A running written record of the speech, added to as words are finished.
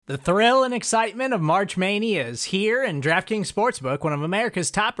The thrill and excitement of March Mania is here, and DraftKings Sportsbook, one of America's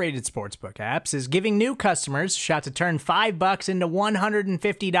top-rated sportsbook apps, is giving new customers a shot to turn $5 into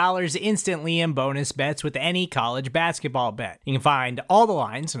 $150 instantly in bonus bets with any college basketball bet. You can find all the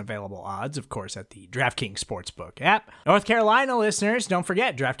lines and available odds, of course, at the DraftKings Sportsbook app. North Carolina listeners, don't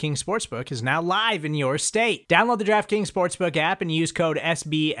forget, DraftKings Sportsbook is now live in your state. Download the DraftKings Sportsbook app and use code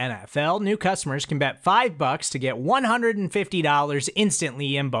SBNFL. New customers can bet $5 to get $150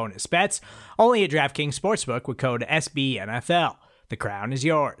 instantly in bonus bets, only at DraftKings Sportsbook with code SBNFL. The crown is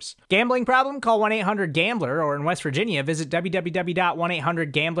yours. Gambling problem? Call 1-800-GAMBLER, or in West Virginia, visit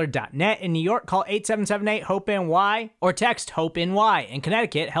www.1800gambler.net. In New York, call 877-8-HOPE-NY or text HOPE-NY. In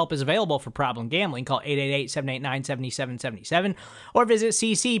Connecticut, help is available for problem gambling. Call 888-789-7777 or visit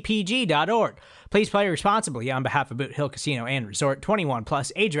ccpg.org. Please play responsibly on behalf of Boot Hill Casino and Resort. 21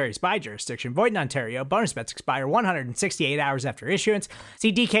 plus, age varies by jurisdiction. Void in Ontario. Bonus bets expire 168 hours after issuance.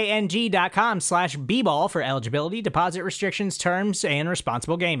 See dkng.com/bball for eligibility, deposit restrictions, terms, and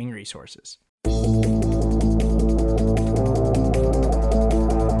responsible gaming resources.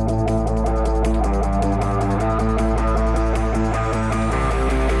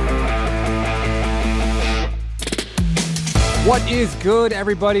 What is good,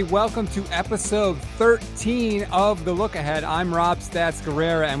 everybody? Welcome to episode 13 of The Look Ahead. I'm Rob Stats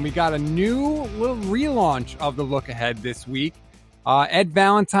Guerrera, and we got a new little relaunch of The Look Ahead this week. Ed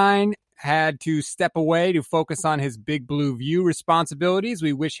Valentine had to step away to focus on his Big Blue View responsibilities.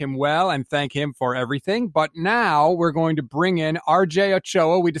 We wish him well and thank him for everything. But now we're going to bring in RJ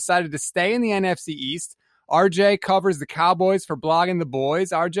Ochoa. We decided to stay in the NFC East. RJ covers the Cowboys for Blogging the Boys.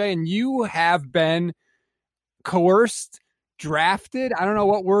 RJ, and you have been coerced, drafted. I don't know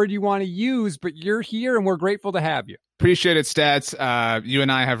what word you want to use, but you're here and we're grateful to have you. Appreciate it, Stats. You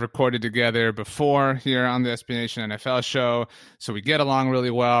and I have recorded together before here on the SB Nation NFL show, so we get along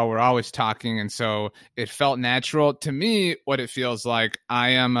really well. We're always talking, and so it felt natural. To me, what it feels like, I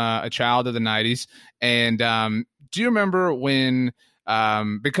am a child of the 90s, and do you remember when,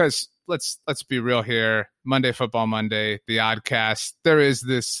 because let's be real here, Monday Football Monday, the Oddcast, there is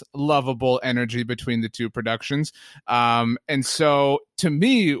this lovable energy between the two productions. And so to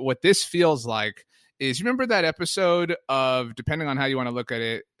me, what this feels like is, you remember that episode of, depending on how you want to look at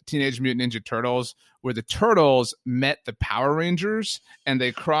it, Teenage Mutant Ninja Turtles, where the Turtles met the Power Rangers and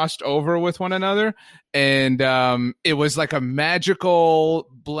they crossed over with one another. And it was like a magical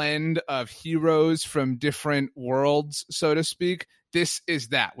blend of heroes from different worlds, so to speak. This is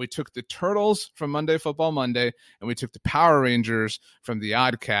that. We took the Turtles from Monday Football Monday, and we took the Power Rangers from the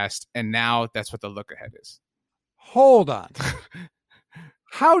Oddcast, and now that's what the look ahead is. Hold on.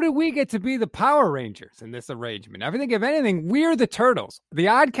 How did we get to be the Power Rangers in this arrangement? I think, if anything, we're the Turtles. The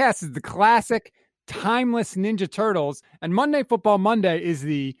Oddcast is the classic, timeless Ninja Turtles, and Monday Football Monday is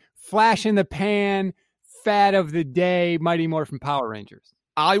the flash in the pan, fad of the day, Mighty Morphin Power Rangers.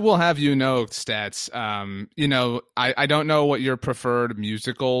 I will have you know, Stats, I don't know what your preferred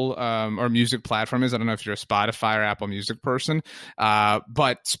musical or music platform is. I don't know if you're a Spotify or Apple Music person,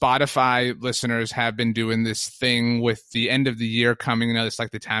 but Spotify listeners have been doing this thing with the end of the year coming. You know, it's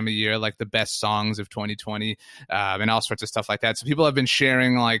like the time of year, like the best songs of 2020 and all sorts of stuff like that. So people have been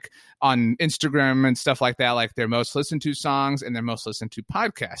sharing, like, on Instagram and stuff like that, like their most listened to songs and their most listened to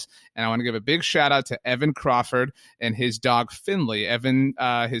podcasts. And I want to give a big shout out to Evan Crawford and his dog Finley. Evan,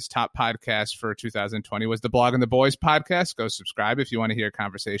 his top podcast for 2020 was the Blogging the Boys podcast. Go subscribe if you want to hear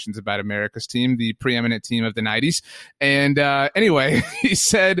conversations about America's team, the preeminent team of the 90s. And anyway, he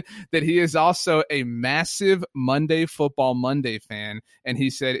said that he is also a massive Monday Football Monday fan. And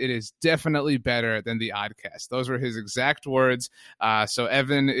he said it is definitely better than the Oddcast. Those were his exact words. So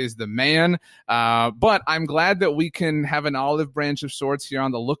Evan is the man. But I'm glad that we can have an olive branch of sorts here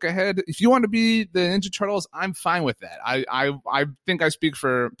on the look ahead. If you want to be the Ninja Turtles, I'm fine with that. I think I speak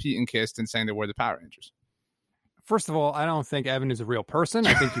for Pete and Kist in saying that we're the Power Rangers. First of all, I don't think Evan is a real person.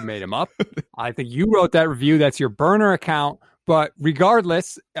 I think you made him up. I think you wrote that review. That's your burner account. But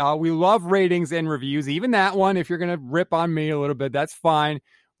regardless, we love ratings and reviews. Even that one, if you're going to rip on me a little bit, that's fine.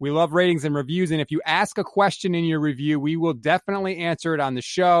 We love ratings and reviews. And if you ask a question in your review, we will definitely answer it on the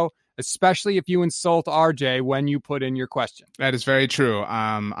show, especially if you insult RJ when you put in your question. That is very true.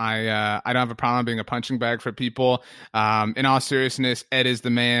 I don't have a problem being a punching bag for people. In all seriousness, Ed is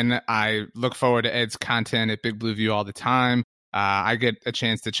the man. I look forward to Ed's content at Big Blue View all the time. I get a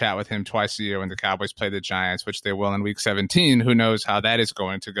chance to chat with him twice a year when the Cowboys play the Giants, which they will in Week 17. Who knows how that is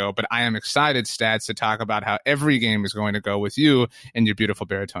going to go? But I am excited, Stats, to talk about how every game is going to go with you and your beautiful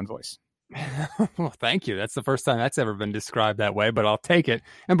baritone voice. Well, thank you. That's the first time that's ever been described that way, but I'll take it.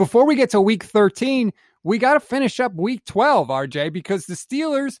 And before we get to week 13, we got to finish up week 12, RJ, because the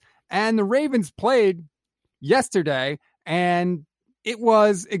Steelers and the Ravens played yesterday, and it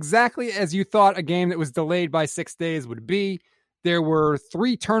was exactly as you thought a game that was delayed by 6 days would be. There were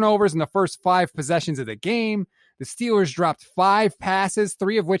 3 turnovers in the first 5 possessions of the game. The Steelers dropped 5 passes,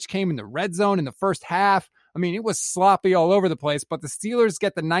 3 of which came in the red zone in the first half. I mean, it was sloppy all over the place, but the Steelers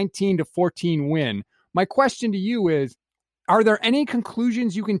get the 19-14 win. My question to you is, are there any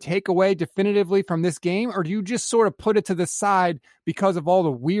conclusions you can take away definitively from this game, or do you just sort of put it to the side because of all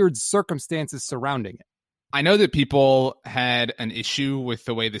the weird circumstances surrounding it? I know that people had an issue with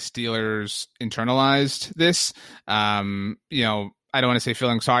the way the Steelers internalized this. I don't want to say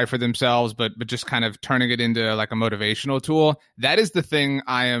feeling sorry for themselves, but just kind of turning it into like a motivational tool. That is the thing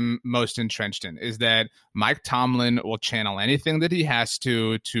I am most entrenched in, is that Mike Tomlin will channel anything that he has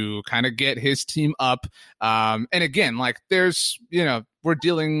to kind of get his team up. And again, like we're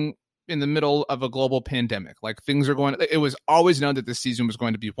dealing in the middle of a global pandemic. Like it was always known that this season was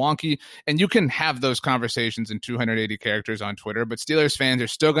going to be wonky, and you can have those conversations in 280 characters on Twitter, but Steelers fans are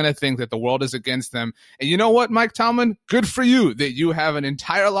still going to think that the world is against them. And you know what, Mike Tomlin? Good for you that you have an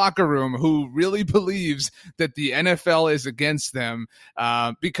entire locker room who really believes that the NFL is against them,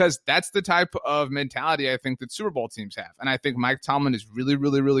 because that's the type of mentality I think that Super Bowl teams have. And I think Mike Tomlin is really,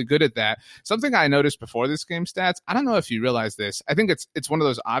 really, really good at that. Something I noticed before this game, Stats, I don't know if you realize this. I think it's one of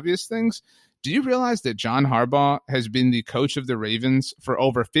those obvious things. Do you realize that John Harbaugh has been the coach of the Ravens for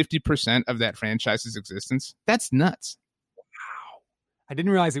over 50% of that franchise's existence? That's nuts. I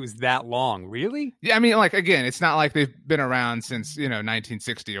didn't realize it was that long. Really? Yeah, I mean, like, again, it's not like they've been around since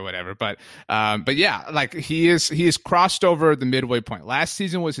 1960 or whatever. But yeah, like he is crossed over the midway point. Last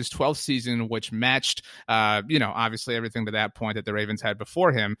season was his 12th season, which matched obviously everything to that point that the Ravens had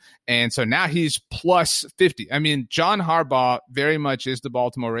before him. And so now he's plus 50. I mean, John Harbaugh very much is the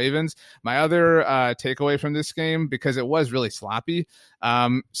Baltimore Ravens. My other takeaway from this game, because it was really sloppy,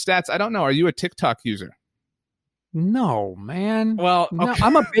 Stats, I don't know. Are you a TikTok user? No, man. Well, no, okay.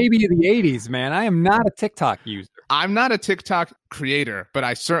 I'm a baby of the 80s, man. I am not a TikTok user. I'm not a TikTok creator, but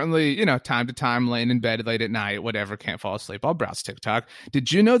I certainly, time to time, laying in bed late at night, whatever, can't fall asleep, I'll browse TikTok.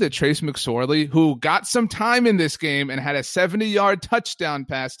 Did you know that Trace McSorley, who got some time in this game and had a 70-yard touchdown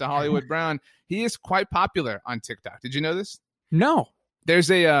pass to Hollywood Brown, he is quite popular on TikTok? Did you know this? No.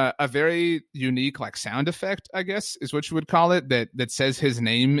 There's a very unique like sound effect, I guess is what you would call it, that says his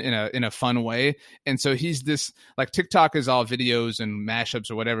name in a fun way. And so he's this, like, TikTok is all videos and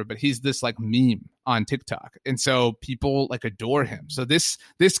mashups or whatever, but he's this like meme on TikTok. And so people like adore him. So this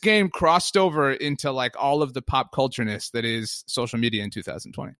game crossed over into like all of the pop cultureness that is social media in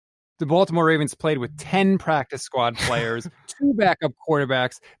 2020. The Baltimore Ravens played with 10 practice squad players, 2 backup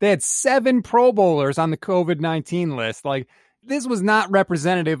quarterbacks. They had 7 Pro Bowlers on the COVID-19 list. Like, this was not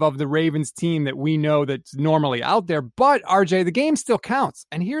representative of the Ravens team that we know that's normally out there. But, RJ, the game still counts.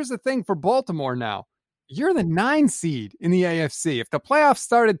 And here's the thing for Baltimore now. You're the 9 seed in the AFC. If the playoffs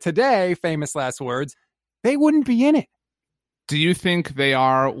started today, famous last words, they wouldn't be in it. Do you think they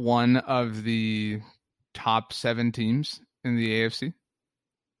are one of the top 7 teams in the AFC?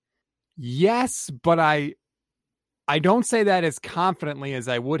 Yes, but I don't say that as confidently as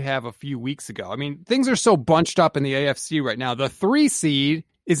I would have a few weeks ago. I mean, things are so bunched up in the AFC right now. The 3 seed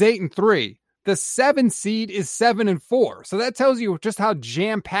is 8-3. The 7 seed is 7-4. So that tells you just how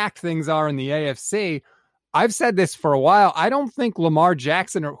jam-packed things are in the AFC. I've said this for a while. I don't think Lamar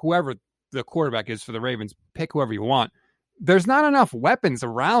Jackson or whoever the quarterback is for the Ravens, pick whoever you want, there's not enough weapons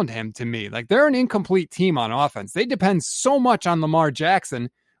around him to me. Like, they're an incomplete team on offense. They depend so much on Lamar Jackson.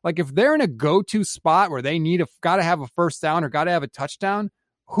 Like, if they're in a go-to spot where they got to have a first down or got to have a touchdown,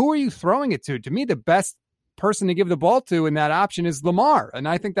 who are you throwing it to? To me, the best person to give the ball to in that option is Lamar. And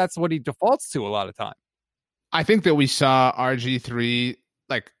I think that's what he defaults to a lot of time. I think that we saw RG3,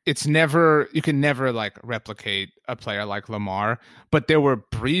 like, you can never like replicate a player like Lamar, but there were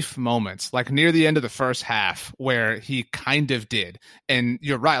brief moments like near the end of the first half where he kind of did. And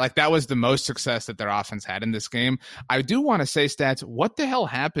you're right. Like, that was the most success that their offense had in this game. I do want to say, Stats, what the hell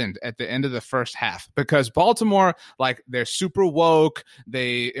happened at the end of the first half? Because Baltimore, like, they're super woke.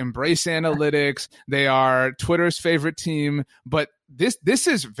 They embrace analytics. They are Twitter's favorite team, but this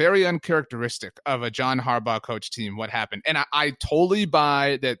is very uncharacteristic of a John Harbaugh coach team, what happened. And I totally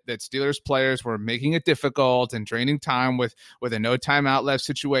buy that Steelers players were making it difficult and draining time with a no timeout left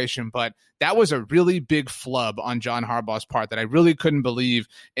situation. But that was a really big flub on John Harbaugh's part that I really couldn't believe.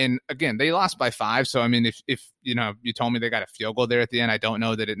 And again, they lost by 5. So, I mean, if you told me they got a field goal there at the end, I don't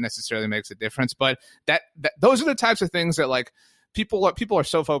know that it necessarily makes a difference. But that those are the types of things that, like, people are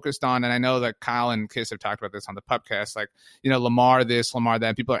so focused on, and I know that Kyle and Kiss have talked about this on the podcast, like, Lamar this, Lamar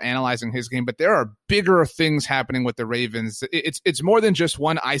that, people are analyzing his game, but there are bigger things happening with the Ravens. It's more than just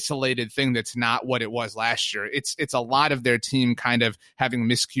one isolated thing that's not what it was last year. It's a lot of their team kind of having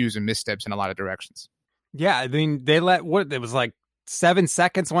miscues and missteps in a lot of directions. Yeah, I mean, it was like 7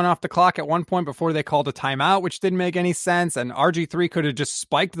 seconds went off the clock at one point before they called a timeout, which didn't make any sense. And RG3 could have just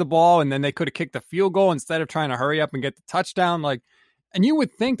spiked the ball and then they could have kicked the field goal instead of trying to hurry up and get the touchdown. Like, and you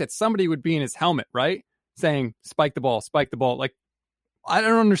would think that somebody would be in his helmet, right? Saying, spike the ball, spike the ball. Like, I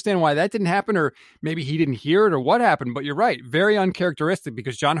don't understand why that didn't happen, or maybe he didn't hear it or what happened, but you're right. Very uncharacteristic,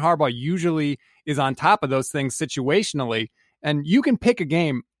 because John Harbaugh usually is on top of those things situationally. And you can pick a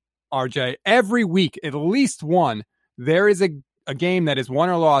game, RJ, every week, at least one. There is a game that is won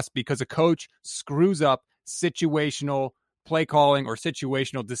or lost because a coach screws up situational play calling or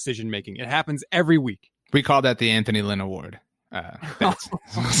situational decision making. It happens every week. We call that the Anthony Lynn Award.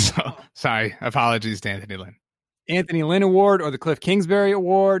 So, sorry, apologies to Anthony Lynn. Anthony Lynn Award, or the Cliff Kingsbury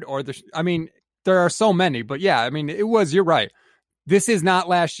Award, or there are so many. But yeah, I mean, you're right. This is not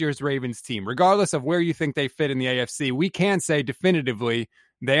last year's Ravens team. Regardless of where you think they fit in the AFC, we can say definitively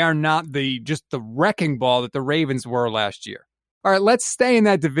they are not just the wrecking ball that the Ravens were last year. All right, let's stay in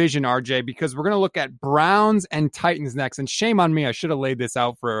that division, RJ, because we're going to look at Browns and Titans next. And shame on me, I should have laid this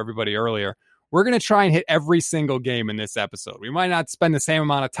out for everybody earlier. We're going to try and hit every single game in this episode. We might not spend the same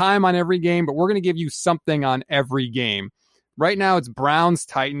amount of time on every game, but we're going to give you something on every game. Right now, it's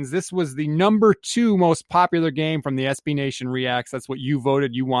Browns-Titans. This was the number 2 most popular game from the SB Nation Reacts. That's what you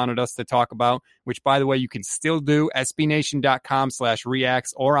voted you wanted us to talk about, which, by the way, you can still do.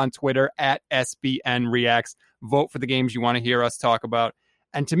 SBNation.com/reacts or on Twitter at SBNReacts. Vote for the games you want to hear us talk about.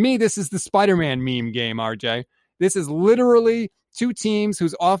 And to me, this is the Spider-Man meme game, RJ. This is literally 2 teams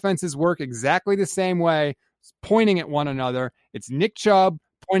whose offenses work exactly the same way, pointing at one another. It's Nick Chubb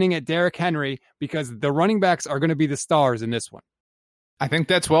pointing at Derrick Henry, because the running backs are going to be the stars in this one. I think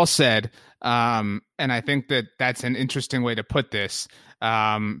that's well said. And I think that that's an interesting way to put this,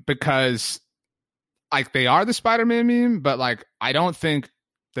 because like they are the Spider-Man meme, but like I don't think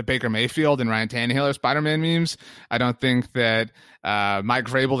that Baker Mayfield and Ryan Tannehill are Spider-Man memes. I don't think that Mike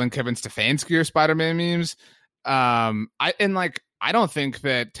Vrabel and Kevin Stefanski are Spider-Man memes. I don't think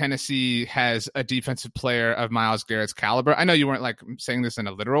that Tennessee has a defensive player of Myles Garrett's caliber. I know you weren't like saying this in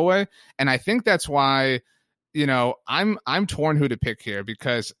a literal way, and I think that's why, I'm torn who to pick here,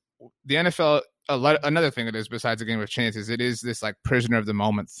 because the NFL, another thing it is besides a game of chances, it is this like prisoner of the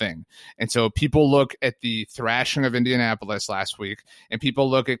moment thing. And so people look at the thrashing of Indianapolis last week, and people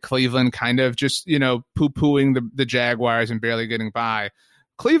look at Cleveland kind of just, poo-pooing the Jaguars and barely getting by.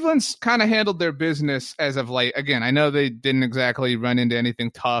 Cleveland's kind of handled their business as of late. Again, I know they didn't exactly run into anything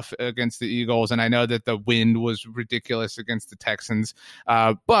tough against the Eagles, and I know that the wind was ridiculous against the Texans,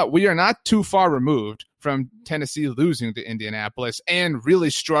 but we are not too far removed from Tennessee losing to Indianapolis and really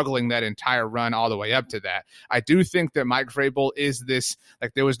struggling that entire run all the way up to that. I do think that Mike Vrabel is this,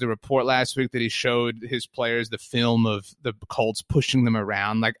 like there was the report last week that he showed his players the film of the Colts pushing them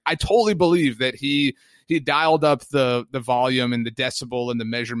around. Like I totally believe that he dialed up the volume and the decibel and the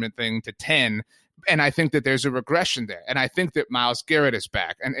measurement thing to 10. And I think that there's a regression there. And I think that Myles Garrett is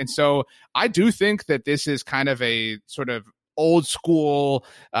back. And so I do think that this is kind of a sort of old school,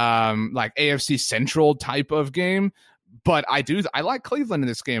 like AFC Central type of game. But I like Cleveland in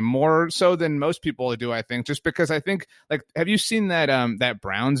this game more so than most people do, I think, just because I think, like, have you seen that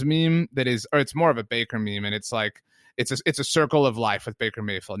Browns meme that is, or it's more of a Baker meme, and it's like, it's a circle of life with Baker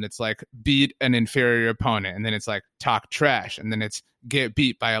Mayfield, and it's like beat an inferior opponent, and then it's like talk trash, and then it's get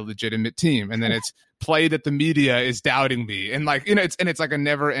beat by a legitimate team, and then it's play that the media is doubting me, and like it's like a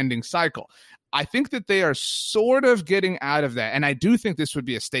never ending cycle. I think that they are sort of getting out of that, and I do think this would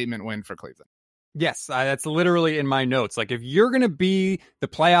be a statement win for Cleveland. Yes, that's literally in my notes. Like, if you're going to be the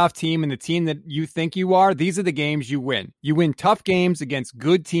playoff team and the team that you think you are, these are the games you win. You win tough games against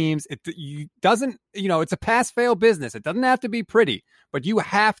good teams. It's a pass-fail business. It doesn't have to be pretty, but you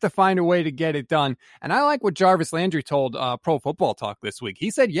have to find a way to get it done. And I like what Jarvis Landry told Pro Football Talk this week.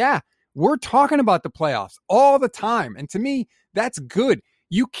 He said, yeah, we're talking about the playoffs all the time. And to me, that's good.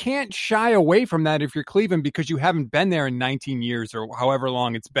 You can't shy away from that if you're Cleveland, because you haven't been there in 19 years or however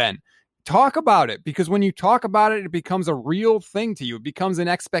long it's been. Talk about it, because when you talk about it, it becomes a real thing to you. It becomes an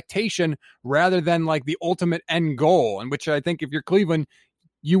expectation rather than like the ultimate end goal, in which I think if you're Cleveland,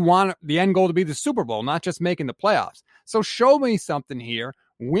 you want the end goal to be the Super Bowl, not just making the playoffs. So show me something here.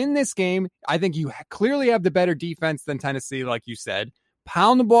 Win this game. I think you clearly have the better defense than Tennessee, like you said.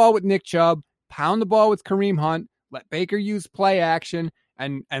 Pound the ball with Nick Chubb. Pound the ball with Kareem Hunt. Let Baker use play action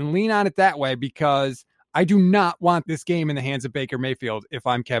and lean on it that way, because I do not want this game in the hands of Baker Mayfield if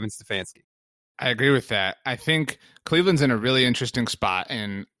I'm Kevin Stefanski. I agree with that. I think Cleveland's in a really interesting spot,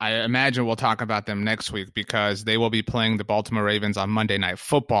 and I imagine we'll talk about them next week because they will be playing the Baltimore Ravens on Monday Night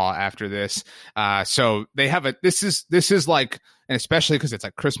Football after this. So they have this is like, and especially because it's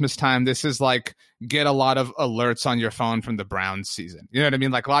like Christmas time, this is like get a lot of alerts on your phone from the Browns season. You know what I mean?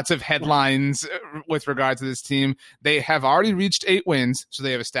 Like lots of headlines with regard to this team. They have already reached 8 wins, so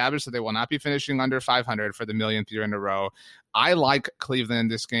they have established that they will not be finishing under 500 for the millionth year in a row. I like Cleveland in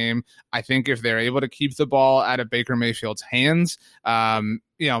this game. I think if they're able to keep the ball out of Baker Mayfield's hands, I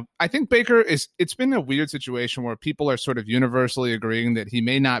think Baker it's been a weird situation where people are sort of universally agreeing that he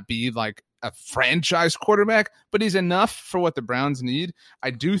may not be like a franchise quarterback, but he's enough for what the Browns need.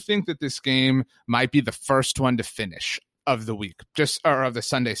 I do think that this game might be the first one to finish of the week, or of the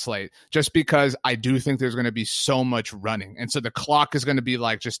Sunday slate, just because I do think there's going to be so much running. And so the clock is going to be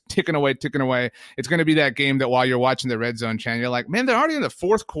like just ticking away. It's going to be that game that while you're watching the Red Zone channel, you're like, man, they're already in the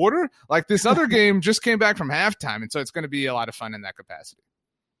fourth quarter. Like this other game just came back from halftime. And so it's going to be a lot of fun in that capacity.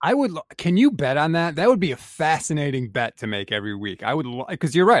 Can you bet on that? That would be a fascinating bet to make every week.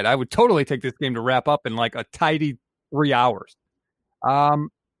 Because you're right. I would totally take this game to wrap up in like a tidy 3 hours.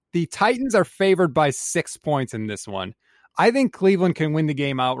 The Titans are favored by 6 points in this one. I think Cleveland can win the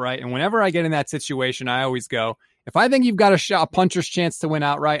game outright. And whenever I get in that situation, I always go, if I think you've got a puncher's chance to win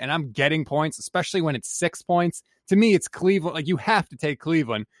outright and I'm getting points, especially when it's 6 points, to me, it's Cleveland. Like you have to take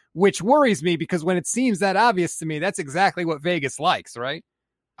Cleveland, which worries me because when it seems that obvious to me, that's exactly what Vegas likes, right?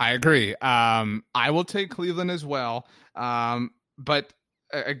 I agree. I will take Cleveland as well. But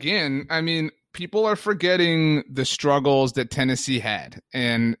again, I mean, people are forgetting the struggles that Tennessee had.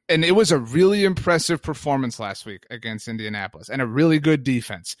 And it was a really impressive performance last week against Indianapolis and a really good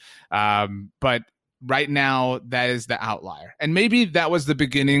defense. But right now, that is the outlier. And maybe that was the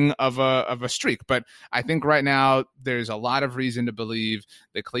beginning of a streak. But I think right now, there's a lot of reason to believe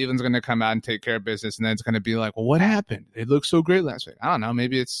that Cleveland's going to come out and take care of business. And then it's going to be like, well, what happened? It looked so great last week. I don't know.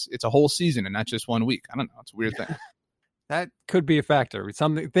 Maybe it's a whole season and not just 1 week. I don't know. It's a weird thing. That could be a factor.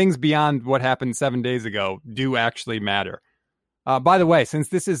 Things beyond what happened 7 days ago do actually matter. By the way, since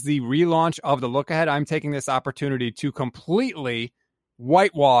this is the relaunch of the Look Ahead, I'm taking this opportunity to completely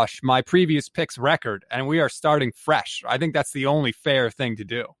whitewash my previous picks record, and we are starting fresh. I think that's the only fair thing to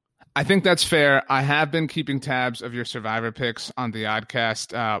do. I think that's fair. I have been keeping tabs of your Survivor picks on the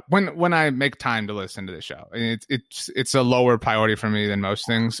Oddcast when I make time to listen to the show. It's a lower priority for me than most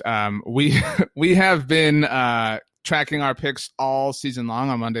things. We have been tracking our picks all season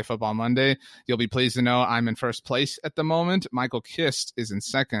long on Monday Football Monday. You'll be pleased to know I'm in first place at the moment. Michael Kist is in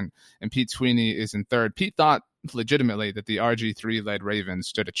second, and Pete Sweeney is in third. Pete thought legitimately that the RG3-led Ravens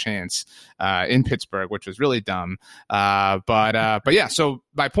stood a chance in Pittsburgh, which was really dumb. But yeah, so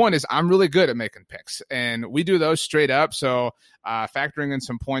my point is I'm really good at making picks, and we do those straight up. So factoring in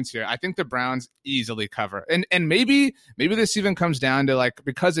some points here, I think the Browns easily cover. And maybe this even comes down to like,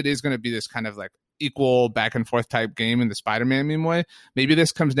 because it is going to be this kind of like equal back and forth type game in the Spider-Man meme way, maybe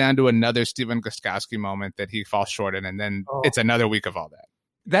this comes down to another Steven Gostkowski moment that he falls short in, and then it's another week of all that.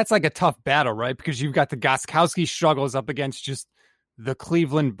 That's like a tough battle, right? Because you've got the Gostkowski struggles up against just the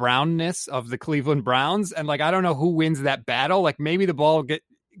Cleveland Brownness of the Cleveland Browns. And like, I don't know who wins that battle. Like maybe the ball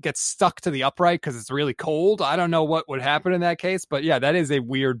gets stuck to the upright because it's really cold. I don't know what would happen in that case, but yeah, that is a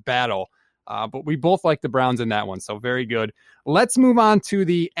weird battle. But we both like the Browns in that one. So very good. Let's move on to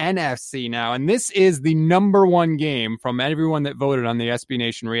the NFC now. And this is the number one game from everyone that voted on the SB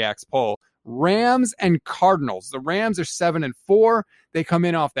Nation Reacts poll. Rams and Cardinals. The Rams are 7-4. They come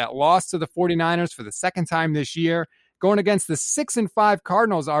in off that loss to the 49ers for the second time this year, going against the 6-5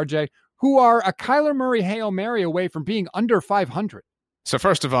 Cardinals, RJ, who are a Kyler Murray Hail Mary away from being under 500. So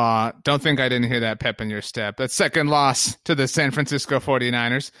first of all, don't think I didn't hear that pep in your step. That second loss to the San Francisco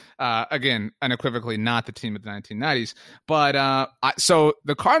 49ers, again, unequivocally not the team of the 1990s. But so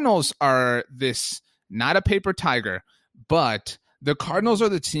the Cardinals are this, not a paper tiger, but the Cardinals are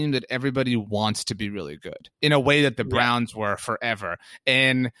the team that everybody wants to be really good in a way that the Browns were forever.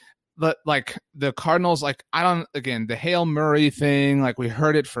 And like the Cardinals, like the Hail Murray thing, like we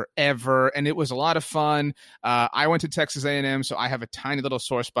heard it forever and it was a lot of fun. I went to Texas A&M, so I have a tiny little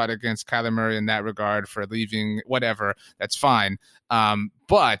sore spot against Kyler Murray in that regard for leaving, whatever, that's fine.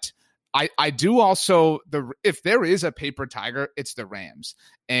 But I do also, if there is a paper tiger, it's the Rams.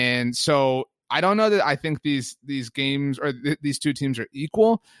 And so I don't know that I think these games or these two teams are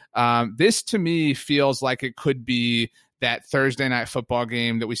equal. This to me feels like it could be that Thursday night football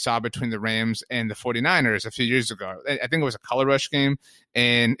game that we saw between the Rams and the 49ers a few years ago. I think it was a color rush game,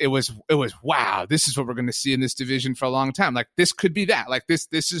 and it was wow, this is what we're going to see in this division for a long time. Like, this could be that. Like, this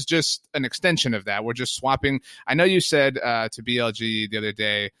is just an extension of that. We're just swapping. I know you said to BLG the other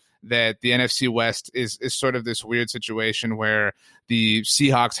day that the NFC West is sort of this weird situation where the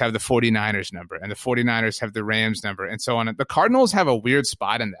Seahawks have the 49ers number and the 49ers have the Rams number and so on. The Cardinals have a weird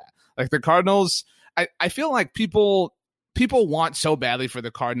spot in that. Like, the Cardinals, I feel like people want so badly for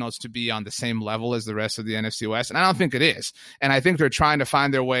the Cardinals to be on the same level as the rest of the NFC West, and I don't think it is. And I think they're trying to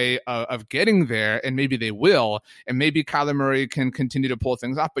find their way of getting there, and maybe they will, and maybe Kyler Murray can continue to pull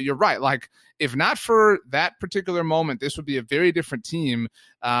things off. But you're right. Like, if not for that particular moment, this would be a very different team.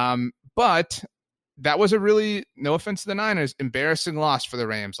 But that was a really, no offense to the Niners, embarrassing loss for the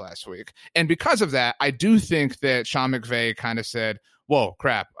Rams last week. And because of that, I do think that Sean McVay kind of said, whoa,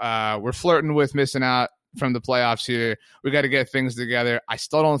 crap, we're flirting with missing out from the playoffs here. We got to get things together. I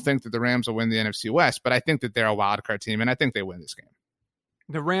still don't think that the Rams will win the NFC West, but I think that they're a wild card team, and I think they win this game.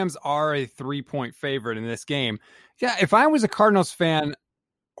 The Rams are a 3-point favorite in this game. Yeah, if I was a Cardinals fan,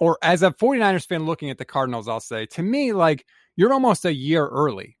 or as a 49ers fan looking at the Cardinals, I'll say, to me, like, you're almost a year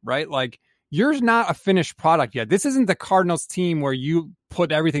early, right? Like, you're not a finished product yet. This isn't the Cardinals team where you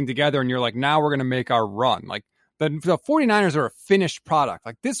put everything together and you're like, now we're going to make our run. Like, the 49ers are a finished product.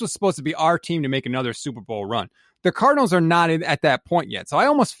 Like, this was supposed to be our team to make another Super Bowl run. The Cardinals are not at that point yet. So I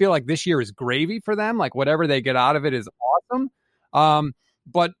almost feel like this year is gravy for them. Like, whatever they get out of it is awesome.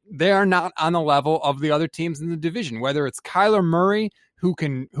 But they are not on the level of the other teams in the division, whether it's Kyler Murray, who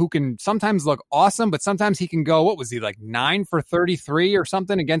can sometimes look awesome, but sometimes he can go, what was he, like 9 for 33 or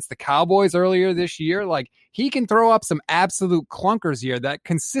something against the Cowboys earlier this year? Like, he can throw up some absolute clunkers here. That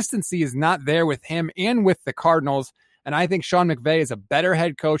consistency is not there with him and with the Cardinals. And I think Sean McVay is a better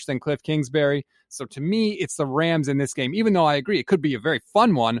head coach than Cliff Kingsbury. So to me, it's the Rams in this game, even though I agree it could be a very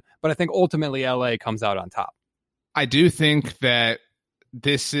fun one, but I think ultimately LA comes out on top. I do think that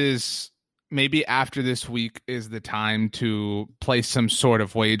this is, maybe after this week is the time to place some sort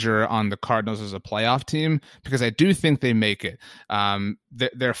of wager on the Cardinals as a playoff team, because I do think they make it.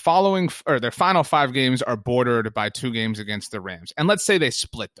 Their final 5 games are bordered by 2 games against the Rams. And let's say they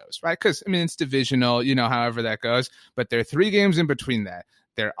split those, right? Because, I mean, it's divisional, however that goes. But there are 3 games in between that.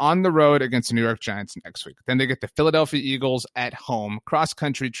 They're on the road against the New York Giants next week. Then they get the Philadelphia Eagles at home,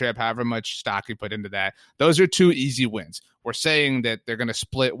 cross-country trip, however much stock you put into that. Those are 2 easy wins. We're saying that they're going to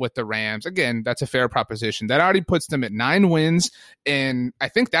split with the Rams. Again, that's a fair proposition. That already puts them at 9 wins, and I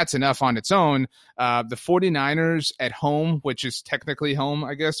think that's enough on its own. The 49ers at home, which is technically home,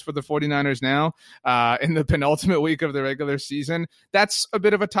 I guess, for the 49ers now, in the penultimate week of the regular season, that's a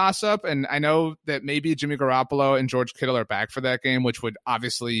bit of a toss-up, and I know that maybe Jimmy Garoppolo and George Kittle are back for that game, which would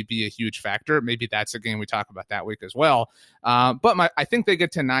obviously be a huge factor. Maybe that's a game we talk about that week as well. But I think they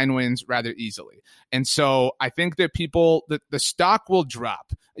get to 9 wins rather easily. And so I think that the stock will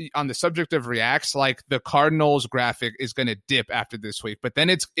drop. On the subject of reacts, like, the Cardinals graphic is going to dip after this week, but then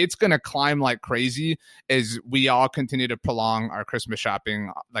it's going to climb like crazy as we all continue to prolong our Christmas shopping,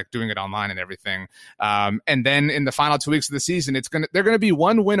 like doing it online and everything. And then in the final 2 weeks of the season, they're going to be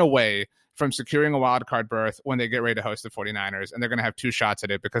 1 win away from securing a wild card berth when they get ready to host the 49ers, and they're going to have 2 shots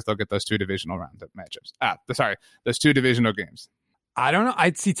at it because they'll get those 2 divisional round matchups. Those 2 divisional games. I don't know.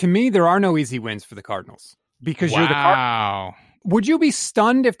 I'd see, to me, there are no easy wins for the Cardinals because you're the Cardinals. Would you be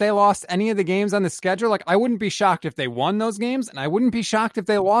stunned if they lost any of the games on the schedule? Like, I wouldn't be shocked if they won those games, and I wouldn't be shocked if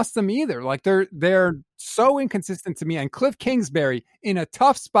they lost them either. Like, they're so inconsistent to me. And Cliff Kingsbury, in a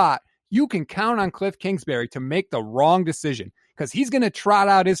tough spot, you can count on Cliff Kingsbury to make the wrong decision, because he's going to trot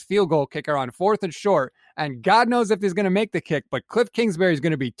out his field goal kicker on 4th and short, and God knows if he's going to make the kick, but Cliff Kingsbury is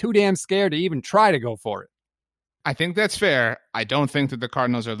going to be too damn scared to even try to go for it. I think that's fair. I don't think that the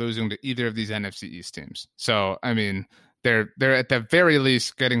Cardinals are losing to either of these NFC East teams. So, I mean, they're at the very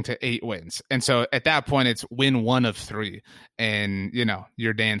least getting to 8 wins. And so at that point, it's win 1 of 3 and,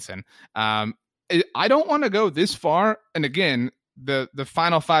 you're dancing. I don't want to go this far. And again, the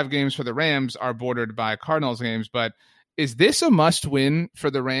final 5 games for the Rams are bordered by Cardinals games, but is this a must win for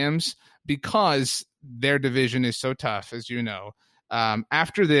the Rams? Because their division is so tough, as you know.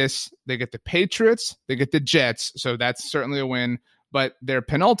 After this, they get the Patriots, they get the Jets. So that's certainly a win, but their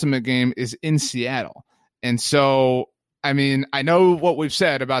penultimate game is in Seattle. And so, I mean, I know what we've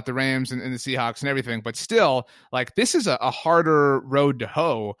said about the Rams and the Seahawks and everything, but still, like, this is a harder road to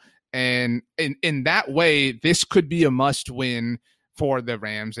hoe. And in that way, this could be a must win for the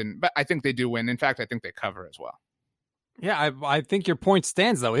Rams. But I think they do win. In fact, I think they cover as well. Yeah, I think your point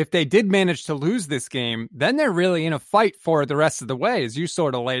stands, though. If they did manage to lose this game, then they're really in a fight for it the rest of the way, as you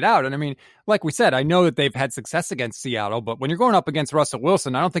sort of laid out. And I mean, like we said, I know that they've had success against Seattle, but when you're going up against Russell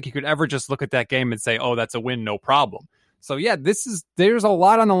Wilson, I don't think you could ever just look at that game and say, oh, that's a win, no problem. So yeah, there's a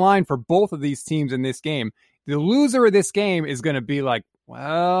lot on the line for both of these teams in this game. The loser of this game is going to be like,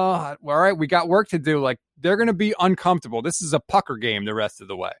 well, all right, we got work to do. Like, they're going to be uncomfortable. This is a pucker game the rest of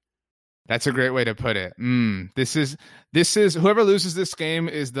the way. That's a great way to put it. This is whoever loses this game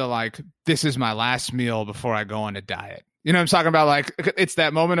is this is my last meal before I go on a diet. You know what I'm talking about? Like, it's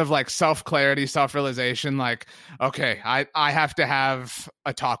that moment of like self-clarity, self-realization. Like, okay, I have to have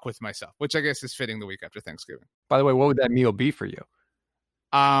a talk with myself, which I guess is fitting the week after Thanksgiving. By the way, what would that meal be for you?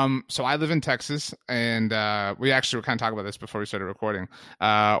 So I live in Texas, and we actually were kind of talking about this before we started recording.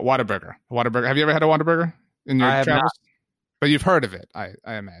 Whataburger. Have you ever had a Whataburger in your travels? Not. But you've heard of it, I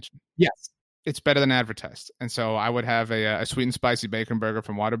imagine. Yes. It's better than advertised. And so I would have a sweet and spicy bacon burger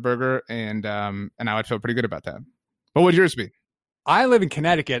from Whataburger, and I would feel pretty good about that. What would yours be? I live in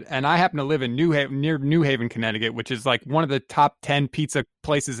Connecticut, and I happen to live in near New Haven, Connecticut, which is like one of the top 10 pizza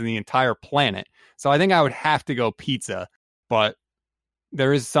places in the entire planet. So I think I would have to go pizza, but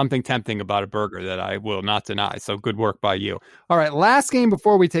there is something tempting about a burger that I will not deny. So good work by you. All right, last game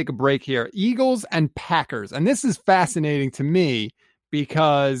before we take a break here, Eagles and Packers. And this is fascinating to me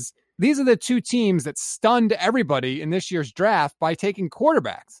because these are the two teams that stunned everybody in this year's draft by taking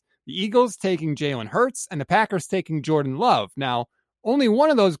quarterbacks. The Eagles taking Jalen Hurts and the Packers taking Jordan Love. Now, only one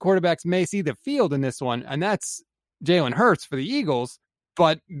of those quarterbacks may see the field in this one, and that's Jalen Hurts for the Eagles.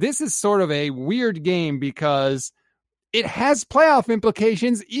 But this is sort of a weird game because it has playoff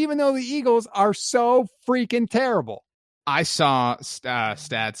implications, even though the Eagles are so freaking terrible. I saw a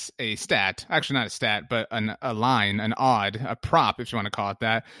stat, actually not a stat, but a line, an odd, a prop, if you want to call it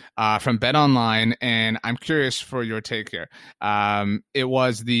that, from BetOnline, and I'm curious for your take here. It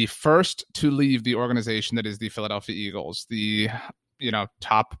was the first to leave the organization that is the Philadelphia Eagles. The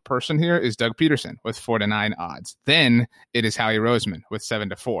top person here is Doug Peterson with 4-9 odds. Then it is Howie Roseman with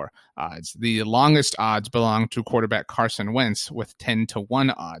 7-4 odds. The longest odds belong to quarterback Carson Wentz with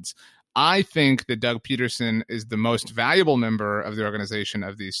 10-1 odds. I think that Doug Peterson is the most valuable member of the organization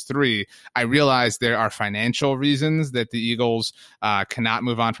of these three. I realize there are financial reasons that the Eagles cannot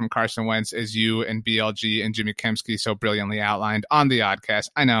move on from Carson Wentz, as you and BLG and Jimmy Kempski so brilliantly outlined on the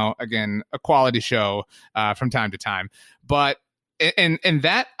Oddcast. I know, again, a quality show from time to time, but And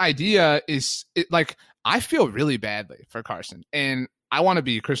that idea is like, I feel really badly for Carson, and I want to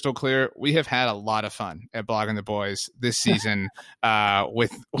be crystal clear. We have had a lot of fun at Blogging the Boys this season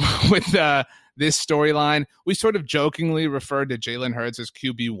with this storyline. We sort of jokingly referred to Jalen Hurts as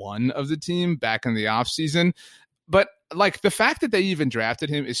QB1 of the team back in the offseason. But like, the fact that they even drafted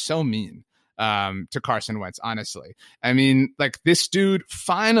him is so mean to Carson Wentz, honestly. I mean, like, this dude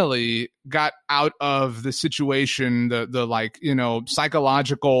finally got out of the situation, the like,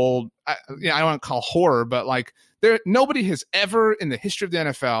 psychological, I don't want to call horror, but like, nobody has ever in the history of the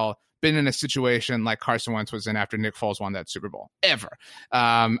NFL been in a situation like Carson Wentz was in after Nick Foles won that Super Bowl, ever.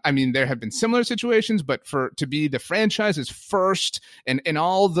 I mean, there have been similar situations, but to be the franchise's first and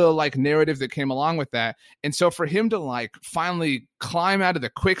all the like narrative that came along with that. And so for him to like finally climb out of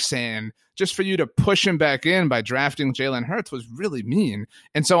the quicksand just for you to push him back in by drafting Jalen Hurts was really mean.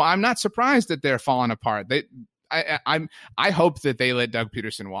 And so I'm not surprised that they're falling apart. I hope that they let Doug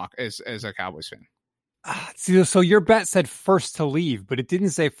Peterson walk as a Cowboys fan. So your bet said first to leave, but it didn't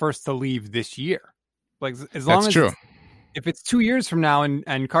say first to leave this year. Like, as long as true. If it's 2 years from now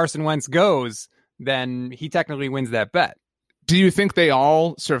and Carson Wentz goes, then he technically wins that bet. Do you think they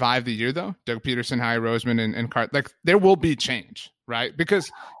all survive the year, though? Doug Peterson, Howie Roseman, and Carson? Like, there will be change, right?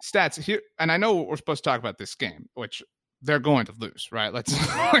 Because stats here, and I know we're supposed to talk about this game, which they're going to lose, right?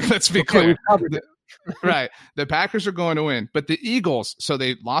 Let's be clear. Right. The Packers are going to win, but the Eagles, so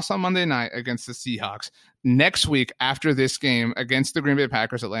they lost on Monday night against the Seahawks. Next week, after this game against the Green Bay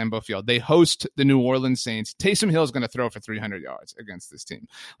Packers at Lambeau Field, they host the New Orleans Saints. Taysom Hill is going to throw for 300 yards against this team.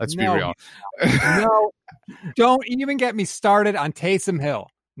 Let's be real. No, don't even get me started on Taysom Hill.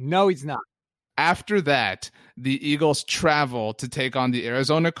 No, he's not. After that, the Eagles travel to take on the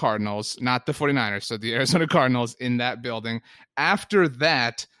Arizona Cardinals, not the 49ers, so the Arizona Cardinals in that building. After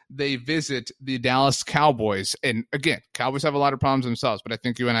that, they visit the Dallas Cowboys. And again, Cowboys have a lot of problems themselves, but I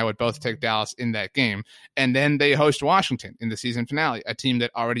think you and I would both take Dallas in that game. And then they host Washington in the season finale, a team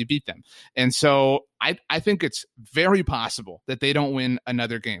that already beat them. And so I think it's very possible that they don't win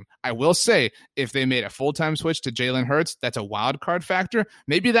another game. I will say, if they made a full-time switch to Jalen Hurts, that's a wild card factor.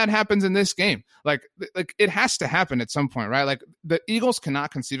 Maybe that happens in this game. Like it has to happen at some point, right? Like the Eagles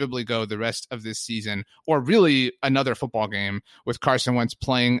cannot conceivably go the rest of this season or really another football game with Carson Wentz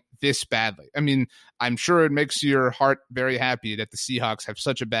playing this badly. I mean, I'm sure it makes your heart very happy that the Seahawks have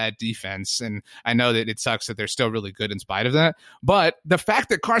such a bad defense, and I know that it sucks that they're still really good in spite of that. But the fact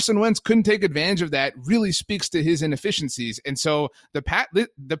that Carson Wentz couldn't take advantage of that really speaks to his inefficiencies. And so the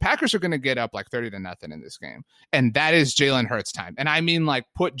Packers are going to get up like 30-0 in this game, and that is Jalen Hurts time. And I mean, like,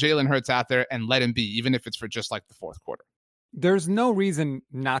 put Jalen Hurts out there and let him be, even if it's for just like the fourth quarter. There's no reason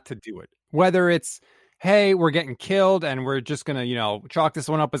not to do it. Whether it's, hey, we're getting killed and we're just going to, chalk this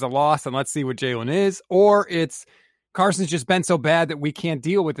one up as a loss and let's see what Jalen is, or it's Carson's just been so bad that we can't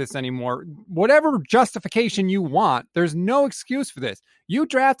deal with this anymore. Whatever justification you want, there's no excuse for this. You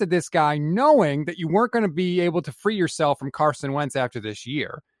drafted this guy knowing that you weren't going to be able to free yourself from Carson Wentz after this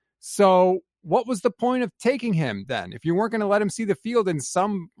year. So what was the point of taking him then if you weren't going to let him see the field in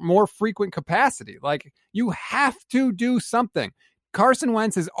some more frequent capacity? Like, you have to do something. Carson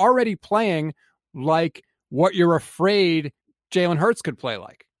Wentz is already playing like what you're afraid Jalen Hurts could play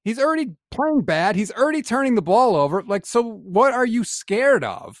like. He's already playing bad. He's already turning the ball over. Like, so what are you scared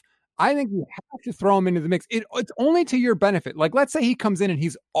of? I think you have to throw him into the mix. It's only to your benefit. Like, let's say he comes in and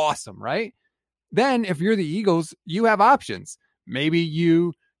he's awesome, right? Then if you're the Eagles, you have options. Maybe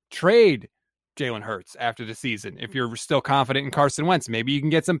you trade Jalen Hurts after the season. If you're still confident in Carson Wentz, maybe you can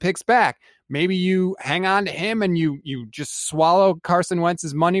get some picks back. Maybe you hang on to him and you just swallow Carson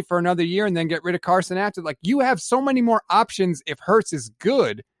Wentz's money for another year and then get rid of Carson after. Like, you have so many more options if Hurts is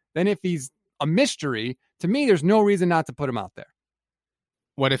good than if he's a mystery. To me, there's no reason not to put him out there.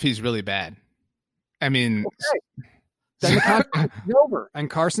 What if he's really bad? I mean, okay. Then the contract is over and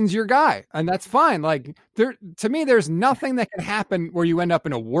Carson's your guy, and that's fine. Like, to me, there's nothing that can happen where you end up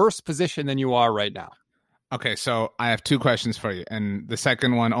in a worse position than you are right now. Okay, so I have two questions for you, and the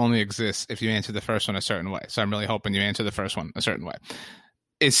second one only exists if you answer the first one a certain way. So I'm really hoping you answer the first one a certain way.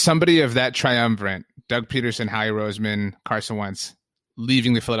 Is somebody of that triumvirate, Doug Peterson, Howie Roseman, Carson Wentz,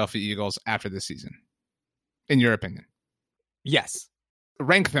 leaving the Philadelphia Eagles after this season, in your opinion? Yes.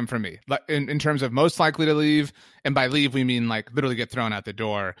 Rank them for me in terms of most likely to leave, and by leave we mean like literally get thrown out the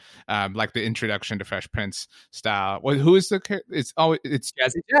door, like the introduction to Fresh Prince style. Well, who is the? It's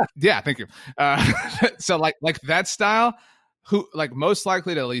Jazzy Jeff. Yeah, thank you. So like that style. Who, like, most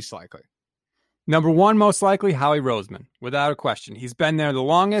likely to least likely? Number one, most likely Howie Roseman, without a question. He's been there the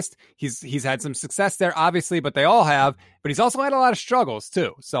longest. He's had some success there, obviously, but they all have. But he's also had a lot of struggles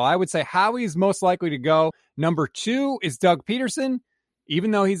too. So I would say Howie's most likely to go. Number two is Doug Peterson.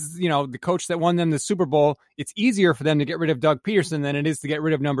 Even though he's, the coach that won them the Super Bowl, it's easier for them to get rid of Doug Peterson than it is to get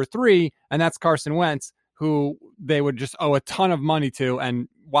rid of number three, and that's Carson Wentz, who they would just owe a ton of money to. And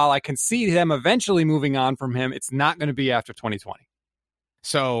while I can see them eventually moving on from him, it's not going to be after 2020.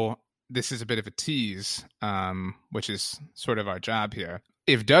 So this is a bit of a tease, which is sort of our job here.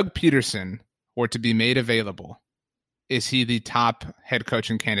 If Doug Peterson were to be made available, is he the top head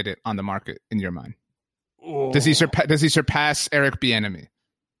coaching candidate on the market in your mind? Oh. Does he surpass Eric Bieniemy?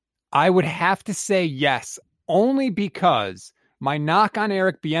 I would have to say yes, only because my knock on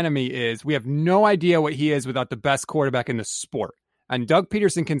Eric Bieniemy is we have no idea what he is without the best quarterback in the sport. And Doug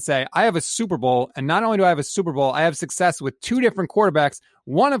Peterson can say, I have a Super Bowl, and not only do I have a Super Bowl, I have success with two different quarterbacks,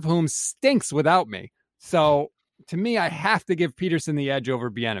 one of whom stinks without me. So to me, I have to give Peterson the edge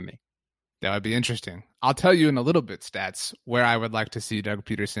over Bieniemy. That would be interesting. I'll tell you in a little bit, Stats, where I would like to see Doug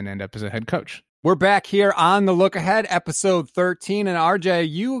Peterson end up as a head coach. We're back here on The Look Ahead, episode 13. And RJ,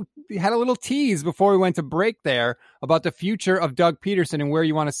 you had a little tease before we went to break there about the future of Doug Peterson and where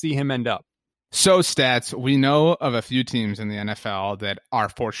you want to see him end up. So, Stats, we know of a few teams in the NFL that are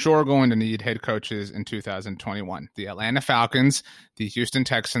for sure going to need head coaches in 2021. The Atlanta Falcons, the Houston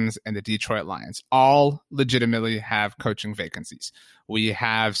Texans, and the Detroit Lions all legitimately have coaching vacancies. We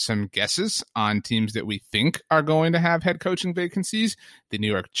have some guesses on teams that we think are going to have head coaching vacancies. The New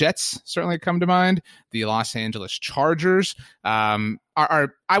York Jets certainly come to mind. The Los Angeles Chargers are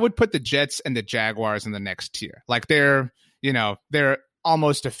I would put the Jets and the Jaguars in the next tier. Like they're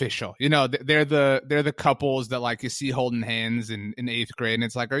almost official. They're the couples that like you see holding hands in 8th grade, and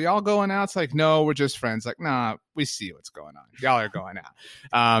it's like, are y'all going out? It's like, no, we're just friends. Like, nah, we see what's going on. Y'all are going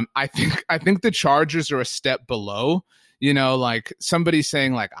out. I think the Chargers are a step below. Like somebody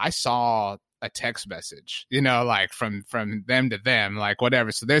saying like, I saw a text message, like from them to them, like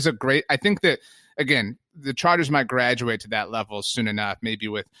whatever. So there's I think that, again, the Chargers might graduate to that level soon enough, maybe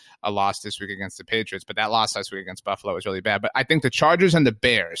with a loss this week against the Patriots, but that loss last week against Buffalo was really bad. But I think the Chargers and the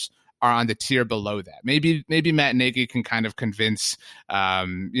Bears are on the tier below that. Maybe Matt Nagy can kind of convince,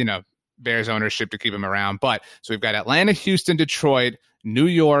 Bears ownership to keep him around. But so we've got Atlanta, Houston, Detroit, New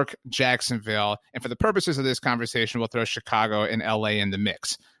York, Jacksonville. And for the purposes of this conversation, we'll throw Chicago and LA in the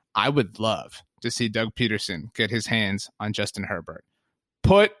mix. I would love to see Doug Peterson get his hands on Justin Herbert.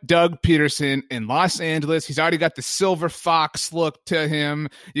 Put Doug Peterson in Los Angeles. He's already got the silver fox look to him.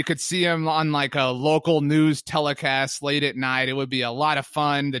 You could see him on like a local news telecast late at night. It would be a lot of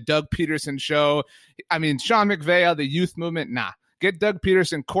fun. The Doug Peterson show. I mean, Sean McVay, the youth movement, nah. Get Doug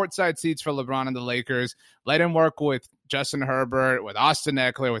Peterson courtside seats for LeBron and the Lakers. Let him work with Justin Herbert, with Austin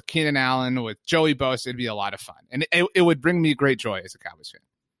Eckler, with Keenan Allen, with Joey Bosa. It'd be a lot of fun. And it would bring me great joy as a Cowboys fan.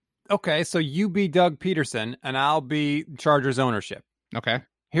 Okay, so you be Doug Peterson, and I'll be Chargers ownership. Okay.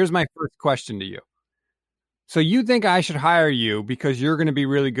 Here's my first question to you. So you think I should hire you because you're going to be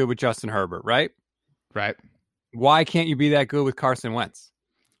really good with Justin Herbert, right? Right. Why can't you be that good with Carson Wentz?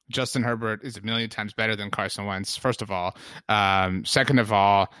 Justin Herbert is a million times better than Carson Wentz, first of all. Second of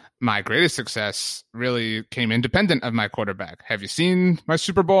all, my greatest success really came independent of my quarterback. Have you seen my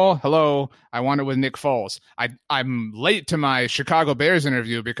Super Bowl? Hello, I won it with Nick Foles. I'm late to my Chicago Bears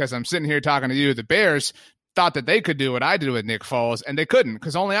interview because I'm sitting here talking to you. The Bears thought that they could do what I did with Nick Foles, and they couldn't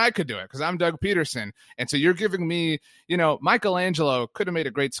because only I could do it because I'm Doug Peterson. And so you're giving me, Michelangelo could have made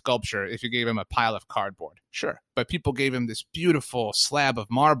a great sculpture if you gave him a pile of cardboard. Sure. But people gave him this beautiful slab of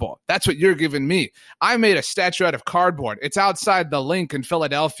marble. That's what you're giving me. I made a statue out of cardboard. It's outside the Link in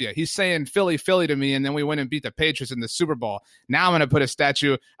Philadelphia. He's saying Philly, Philly to me, and then we went and beat the Patriots in the Super Bowl. Now I'm going to put a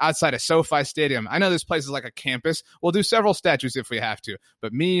statue outside of SoFi Stadium. I know this place is like a campus. We'll do several statues if we have to.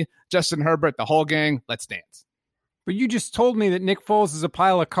 But me, Justin Herbert, the whole gang, let's dance. But you just told me that Nick Foles is a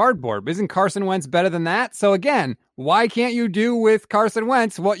pile of cardboard. Isn't Carson Wentz better than that? So again, why can't you do with Carson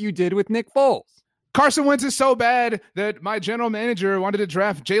Wentz what you did with Nick Foles? Carson Wentz is so bad that my general manager wanted to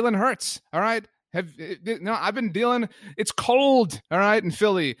draft Jalen Hurts. All right. I've been dealing. It's cold. All right. In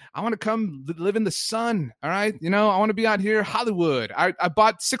Philly, I want to come live in the sun. All right. I want to be out here, Hollywood. I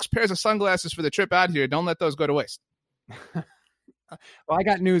bought 6 pairs of sunglasses for the trip out here. Don't let those go to waste. Well, I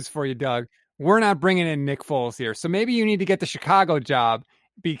got news for you, Doug. We're not bringing in Nick Foles here. So maybe you need to get the Chicago job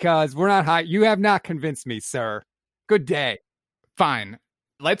because we're not high. You have not convinced me, sir. Good day. Fine.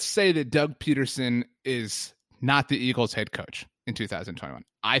 Let's say that Doug Peterson is not the Eagles head coach in 2021.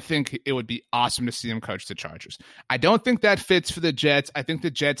 I think it would be awesome to see him coach the Chargers. I don't think that fits for the Jets. I think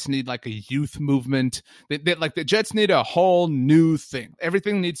the Jets need like a youth movement. The Jets need a whole new thing.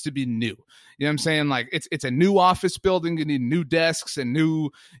 Everything needs to be new. You know what I'm saying? Like it's a new office building. You need new desks and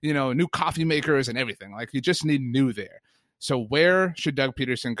new coffee makers and everything. Like you just need new there. So where should Doug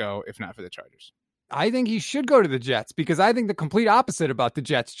Peterson go if not for the Chargers? I think he should go to the Jets because I think the complete opposite about the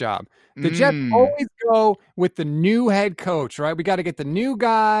Jets job. The Jets always go with the new head coach, right? We got to get the new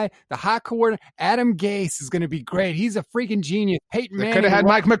guy, the hot coordinator. Adam Gase is going to be great. He's a freaking genius. Peyton Manning. They could have had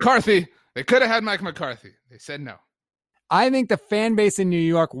Mike McCarthy. They said no. I think the fan base in New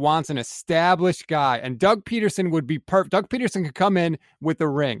York wants an established guy, and Doug Peterson would be perfect. Doug Peterson could come in with a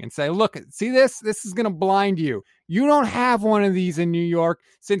ring and say, look, see this? This is going to blind you. You don't have one of these in New York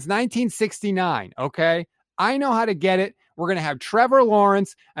since 1969, okay? I know how to get it. We're going to have Trevor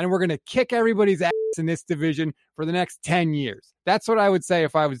Lawrence, and we're going to kick everybody's ass in this division for the next 10 years. That's what I would say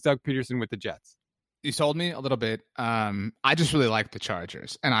if I was Doug Peterson with the Jets. You sold me a little bit. I just really like the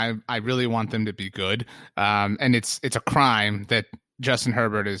Chargers, and I really want them to be good. And it's a crime that Justin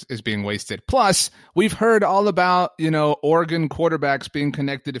Herbert is being wasted. Plus, we've heard all about, Oregon quarterbacks being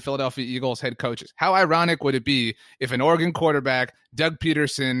connected to Philadelphia Eagles head coaches. How ironic would it be if an Oregon quarterback, Doug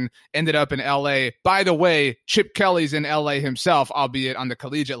Peterson, ended up in L.A.? By the way, Chip Kelly's in L.A. himself, albeit on the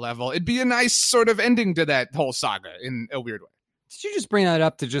collegiate level. It'd be a nice sort of ending to that whole saga in a weird way. Did you just bring that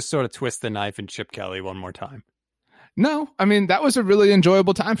up to just sort of twist the knife in Chip Kelly one more time? No, I mean, that was a really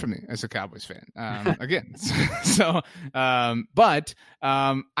enjoyable time for me as a Cowboys fan. Again, but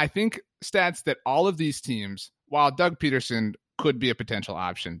I think stats that all of these teams, while Doug Peterson could be a potential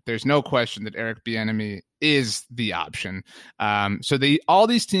option, there's no question that Eric Bieniemy is the option. So all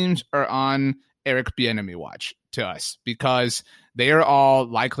these teams are on Eric Bieniemy watch to us because they are all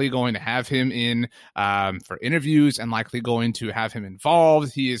likely going to have him in for interviews and likely going to have him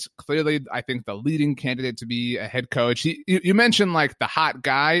involved. He is clearly, I think, the leading candidate to be a head coach. You mentioned like the hot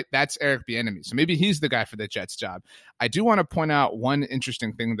guy. That's Eric Bieniemy. So maybe he's the guy for the Jets job. I do want to point out one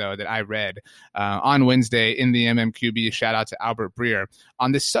interesting thing, though, that I read on Wednesday in the MMQB. Shout out to Albert Breer.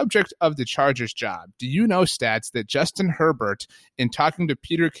 On the subject of the Chargers job, do you know, Stats, that Justin Herbert, in talking to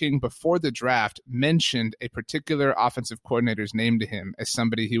Peter King before the draft, mentioned a particular offensive coordinator's name to him as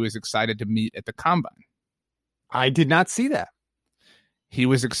somebody he was excited to meet at the Combine? I did not see that. he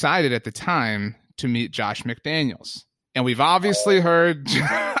was excited at the time to meet Josh McDaniels. And we've obviously heard,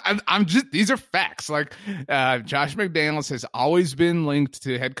 these are facts. Like, Josh McDaniels has always been linked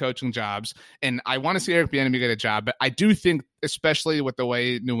to head coaching jobs. And I want to see Eric Bieniemy get a job. But I do think, especially with the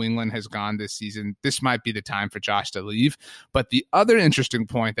way New England has gone this season, this might be the time for Josh to leave. But the other interesting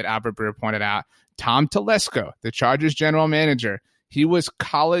point that Albert Breer pointed out, Tom Telesco, the Chargers general manager, he was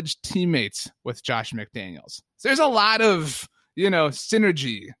college teammates with Josh McDaniels. So there's a lot of,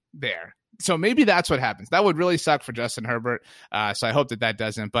 synergy there. So maybe that's what happens. That would really suck for Justin Herbert. So I hope that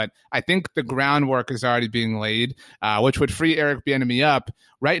doesn't. But I think the groundwork is already being laid, which would free Eric Bieniemy up.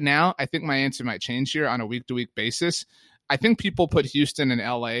 Right now, I think my answer might change here on a week-to-week basis. I think people put Houston and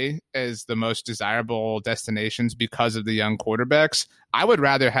LA as the most desirable destinations because of the young quarterbacks. I would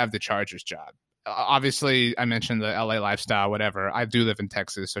rather have the Chargers job. Obviously, I mentioned the LA lifestyle, whatever. I do live in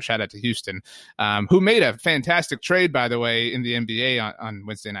Texas, so shout out to Houston, who made a fantastic trade, by the way, in the NBA on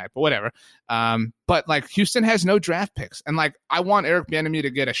Wednesday night, but whatever. But like, Houston has no draft picks. And like, I want Eric Bieniemy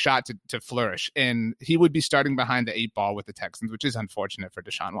to get a shot to flourish. And he would be starting behind the 8 ball with the Texans, which is unfortunate for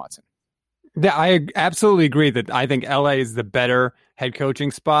Deshaun Watson. Yeah, I absolutely agree that I think LA is the better head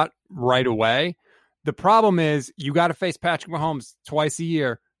coaching spot right away. The problem is you got to face Patrick Mahomes twice a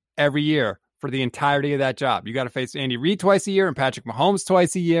year, every year, for the entirety of that job. You got to face Andy Reid twice a year and Patrick Mahomes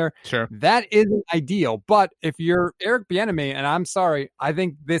twice a year. Sure. That isn't ideal. But if you're Eric Bieniemy, and I'm sorry, I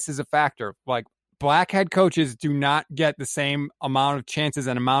think this is a factor. Like, black head coaches do not get the same amount of chances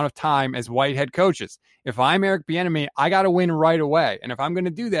and amount of time as white head coaches. If I'm Eric Bieniemy, I got to win right away. And if I'm going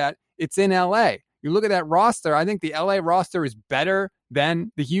to do that, it's in LA. You look at that roster, I think the LA roster is better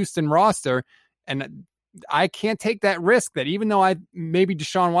than the Houston roster. And I can't take that risk that even though maybe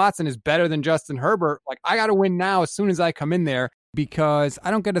Deshaun Watson is better than Justin Herbert, like, I got to win now as soon as I come in there because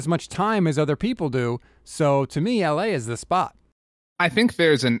I don't get as much time as other people do. So to me, LA is the spot. I think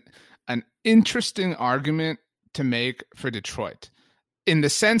there's an interesting argument to make for Detroit in the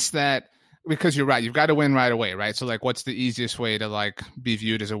sense that, because you're right, you've got to win right away, right? So like, what's the easiest way to like be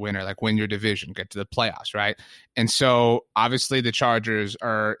viewed as a winner? Like, win your division, get to the playoffs, right? And so obviously the Chargers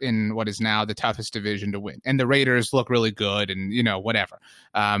are in what is now the toughest division to win, and the Raiders look really good, and whatever.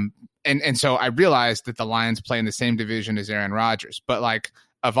 And so I realized that the Lions play in the same division as Aaron Rodgers, but like,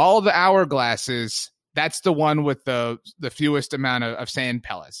 of all the hourglasses, that's the one with the fewest amount of sand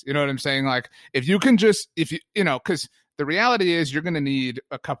pellets. You know what I'm saying? Like, if you can just, because the reality is you're going to need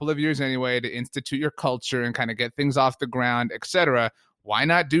a couple of years anyway to institute your culture and kind of get things off the ground, etc. Why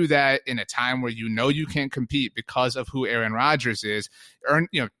not do that in a time where you can't compete because of who Aaron Rodgers is?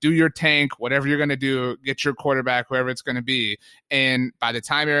 Do your tank, whatever you're going to do, get your quarterback, whoever it's going to be. And by the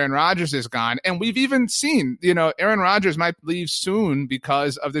time Aaron Rodgers is gone, and we've even seen, Aaron Rodgers might leave soon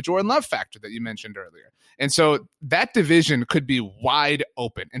because of the Jordan Love factor that you mentioned earlier. And so that division could be wide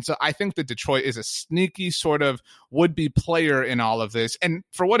open. And so I think that Detroit is a sneaky sort of would-be player in all of this. And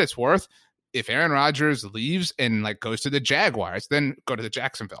for what it's worth, if Aaron Rodgers leaves and like goes to the Jaguars, then go to the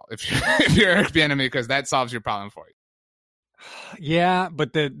Jacksonville if you're Eric Bieniemy, because that solves your problem for you. Yeah,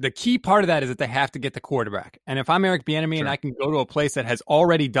 but the key part of that is that they have to get the quarterback. And if I'm Eric Bieniemy and I can go to a place that has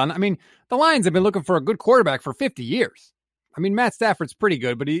already done, I mean, the Lions have been looking for a good quarterback for 50 years. I mean, Matt Stafford's pretty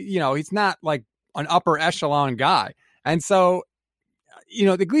good, but he's not like an upper echelon guy. And so,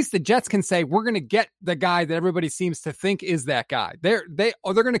 at least the Jets can say, we're going to get the guy that everybody seems to think is that guy. They're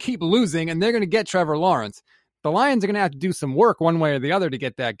going to keep losing, and they're going to get Trevor Lawrence. The Lions are going to have to do some work one way or the other to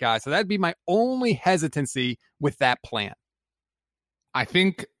get that guy. So that'd be my only hesitancy with that plan. I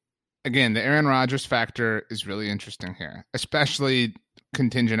think, again, the Aaron Rodgers factor is really interesting here, especially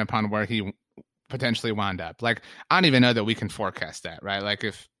contingent upon where he potentially wound up. Like, I don't even know that we can forecast that, right?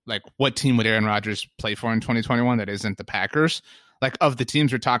 Like, what team would Aaron Rodgers play for in 2021 that isn't the Packers? Like, of the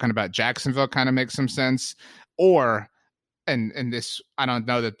teams we're talking about, Jacksonville kind of makes some sense. Or, and this, I don't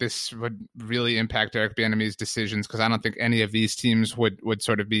know that this would really impact Eric Bieniemy's decisions, because I don't think any of these teams would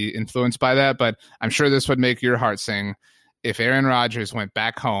sort of be influenced by that. But I'm sure this would make your heart sing if Aaron Rodgers went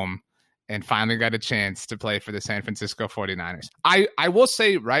back home and finally got a chance to play for the San Francisco 49ers. I will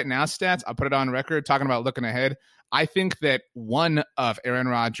say right now, Stats, I'll put it on record, talking about looking ahead, I think that one of Aaron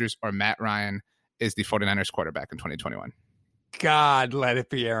Rodgers or Matt Ryan is the 49ers quarterback in 2021. God, let it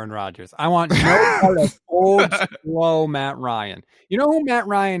be Aaron Rodgers. I want no part of old, slow Matt Ryan. You know who Matt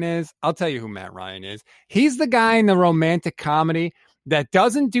Ryan is? I'll tell you who Matt Ryan is. He's the guy in the romantic comedy that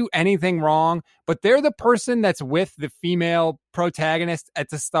doesn't do anything wrong, but they're the person that's with the female protagonist at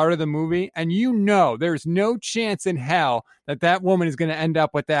the start of the movie. And there's no chance in hell that woman is going to end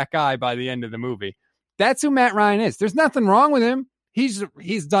up with that guy by the end of the movie. That's who Matt Ryan is. There's nothing wrong with him. He's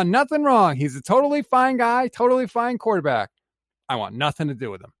done nothing wrong. He's a totally fine guy, totally fine quarterback. I want nothing to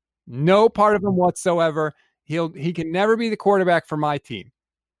do with him. No part of him whatsoever. He can never be the quarterback for my team.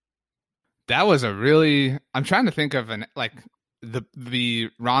 That was I'm trying to think of the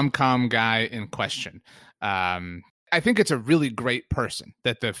rom-com guy in question. I think it's a really great person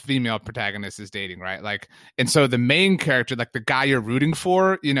that the female protagonist is dating, right? Like, and so the main character, like the guy you're rooting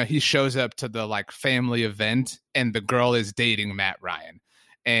for, he shows up to the like family event and the girl is dating Matt Ryan.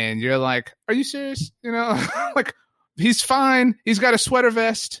 And you're like, are you serious? Like, he's fine. He's got a sweater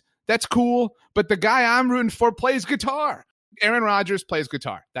vest. That's cool. But the guy I'm rooting for plays guitar. Aaron Rodgers plays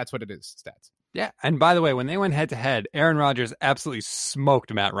guitar. That's what it is, Stats. Yeah. And by the way, when they went head to head, Aaron Rodgers absolutely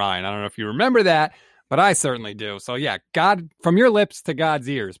smoked Matt Ryan. I don't know if you remember that, but I certainly do. So yeah, God, from your lips to God's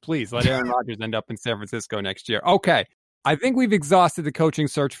ears, please let Aaron Rodgers end up in San Francisco next year. Okay. I think we've exhausted the coaching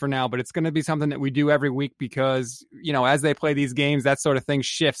search for now, but it's going to be something that we do every week because, as they play these games, that sort of thing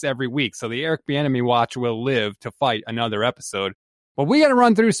shifts every week. So the Eric Bieniemy watch will live to fight another episode. But we got to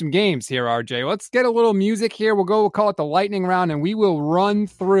run through some games here, RJ. Let's get a little music here. We'll call it the lightning round, and we will run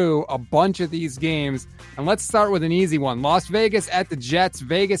through a bunch of these games. And let's start with an easy one. Las Vegas at the Jets.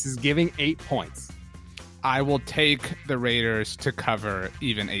 Vegas is giving 8 points. I will take the Raiders to cover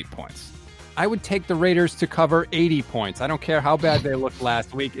even 8 points. I would take the Raiders to cover 80 points. I don't care how bad they looked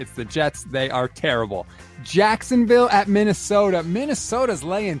last week. It's the Jets. They are terrible. Jacksonville at Minnesota. Minnesota's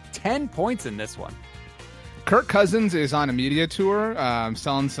laying 10 points in this one. Kirk Cousins is on a media tour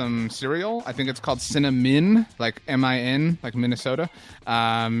selling some cereal. I think it's called Cinnamon, like M-I-N, like Minnesota.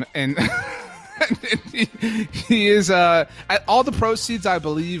 And he is all the proceeds, I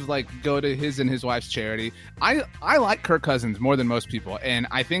believe, like go to his and his wife's charity. I like Kirk Cousins more than most people, and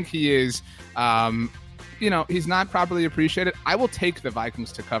I think he is he's not properly appreciated. I will take the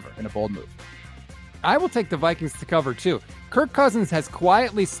Vikings to cover in a bold move. I will take the Vikings to cover too. Kirk Cousins has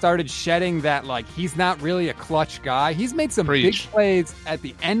quietly started shedding that, like, he's not really a clutch guy. He's made some big plays at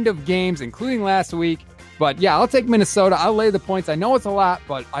the end of games, including last week. But yeah, I'll take Minnesota. I'll lay the points. I know it's a lot,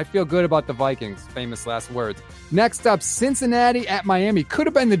 but I feel good about the Vikings. Famous last words. Next up, Cincinnati at Miami. Could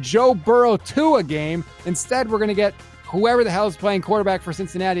have been the Joe Burrow Tua game. Instead, we're going to get whoever the hell is playing quarterback for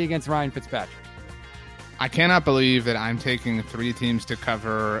Cincinnati against Ryan Fitzpatrick. I cannot believe that I'm taking 3 teams to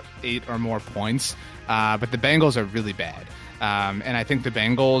cover 8 or more points, but the Bengals are really bad. And I think the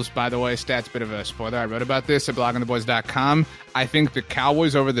Bengals, by the way, Stats, bit of a spoiler, I wrote about this at bloggingtheboys.com. I think the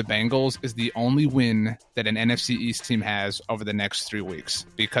Cowboys over the Bengals is the only win that an NFC East team has over the next 3 weeks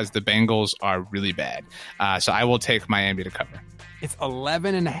because the Bengals are really bad. So I will take Miami to cover. It's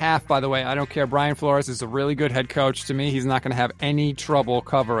 11.5, by the way. I don't care. Brian Flores is a really good head coach to me. He's not going to have any trouble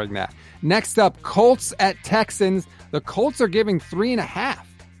covering that. Next up, Colts at Texans. The Colts are giving 3.5.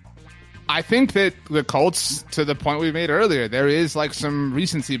 I think that the Colts, to the point we made earlier, there is like some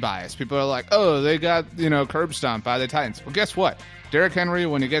recency bias. People are like, oh, they got, curb stomped by the Titans. Well, guess what? Derrick Henry,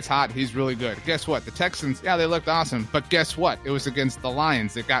 when he gets hot, he's really good. Guess what? The Texans, yeah, they looked awesome. But guess what? It was against the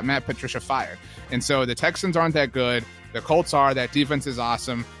Lions that got Matt Patricia fired. And so the Texans aren't that good. The Colts are. That defense is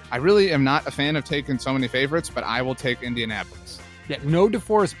awesome. I really am not a fan of taking so many favorites, but I will take Indianapolis. Yeah, no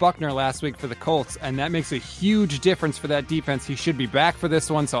DeForest Buckner last week for the Colts, and that makes a huge difference for that defense. He should be back for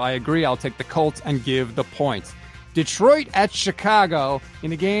this one, so I agree. I'll take the Colts and give the points. Detroit at Chicago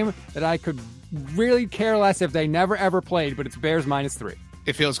in a game that I could really care less if they never, ever played, but it's Bears -3.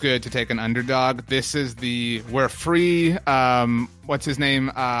 It feels good to take an underdog. This is we're free, what's his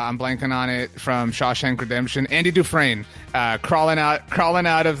name? I'm blanking on it, from Shawshank Redemption. Andy Dufresne, crawling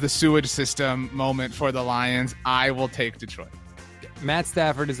out of the sewage system moment for the Lions. I will take Detroit. Matt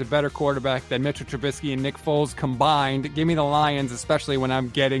Stafford is a better quarterback than Mitchell Trubisky and Nick Foles combined. Give me the Lions, especially when I'm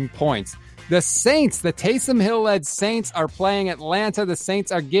getting points. The Saints, the Taysom Hill-led Saints, are playing Atlanta. The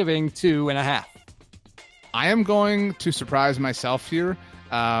Saints are giving 2.5. I am going to surprise myself here.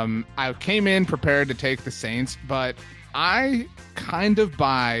 I came in prepared to take the Saints, but I kind of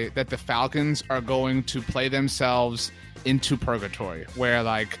buy that the Falcons are going to play themselves into purgatory, where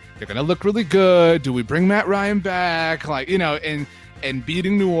like they're going to look really good. Do we bring Matt Ryan back? And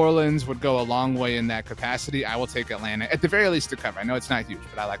beating New Orleans would go a long way in that capacity. I will take Atlanta, at the very least, to cover. I know it's not huge,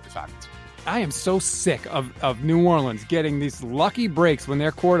 but I like the Falcons. I am so sick of New Orleans getting these lucky breaks when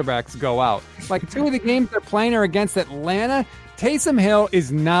their quarterbacks go out. Like 2 of the games they're playing are against Atlanta. Taysom Hill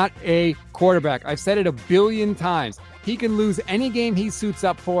is not a quarterback. I've said it a billion times. He can lose any game he suits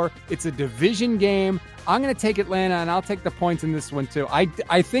up for. It's a division game. I'm going to take Atlanta, and I'll take the points in this one, too. I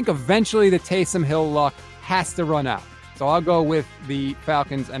think eventually the Taysom Hill luck has to run out. So I'll go with the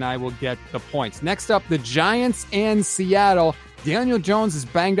Falcons, and I will get the points. Next up, the Giants and Seattle. Daniel Jones is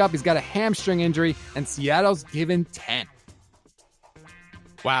banged up. He's got a hamstring injury, and Seattle's given 10.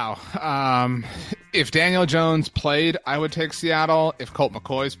 Wow. If Daniel Jones played, I would take Seattle. If Colt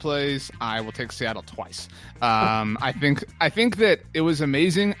McCoy plays, I will take Seattle twice. I think that it was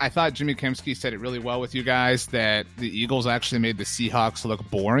amazing. I thought Jimmy Kempski said it really well with you guys that the Eagles actually made the Seahawks look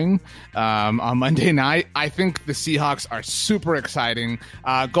boring on Monday night. I think the Seahawks are super exciting.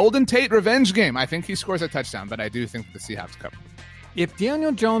 Golden Tate revenge game. I think he scores a touchdown, but I do think the Seahawks cover. If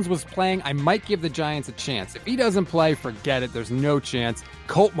Daniel Jones was playing, I might give the Giants a chance. If he doesn't play, forget it. There's no chance.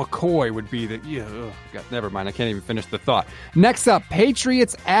 Colt McCoy would be the... God, never mind. I can't even finish the thought. Next up,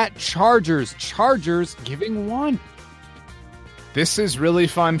 Patriots at Chargers. Chargers giving 1. This is really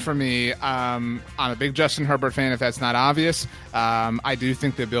fun for me. I'm a big Justin Herbert fan, if that's not obvious. I do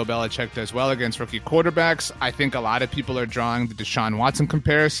think that Bill Belichick does well against rookie quarterbacks. I think a lot of people are drawing the Deshaun Watson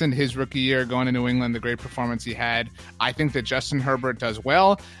comparison, his rookie year going to New England, the great performance he had. I think that Justin Herbert does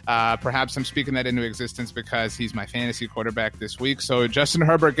well. Perhaps I'm speaking that into existence because he's my fantasy quarterback this week. So Justin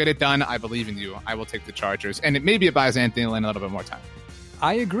Herbert, get it done. I believe in you. I will take the Chargers. And it maybe it buys Anthony Lynn a little bit more time.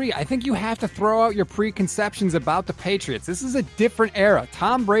 I agree. I think you have to throw out your preconceptions about the Patriots. This is a different era.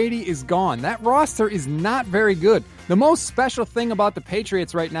 Tom Brady is gone. That roster is not very good. The most special thing about the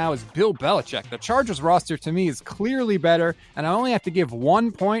Patriots right now is Bill Belichick. The Chargers roster to me is clearly better, and I only have to give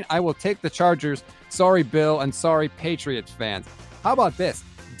 1 point. I will take the Chargers. Sorry, Bill, and sorry, Patriots fans. How about this?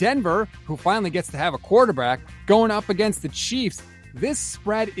 Denver, who finally gets to have a quarterback, going up against the Chiefs. This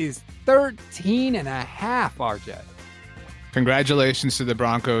spread is 13.5, RJ. Congratulations to the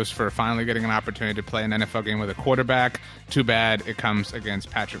Broncos for finally getting an opportunity to play an NFL game with a quarterback. Too bad it comes against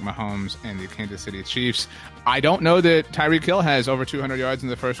Patrick Mahomes and the Kansas City Chiefs. I don't know that Tyreek Hill has over 200 yards in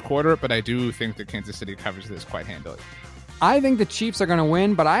the first quarter, but I do think that Kansas City covers this quite handily. I think the Chiefs are going to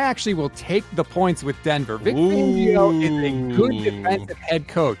win, but I actually will take the points with Denver. Vic Fangio is a good defensive head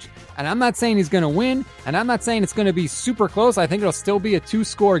coach, and I'm not saying he's going to win, and I'm not saying it's going to be super close. I think it'll still be a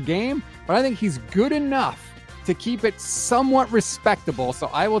 2-score game, but I think he's good enough to keep it somewhat respectable, so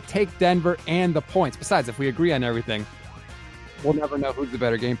I will take Denver and the points. Besides, if we agree on everything, we'll never know who's the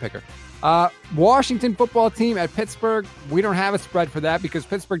better game picker. Washington football team at Pittsburgh, we don't have a spread for that because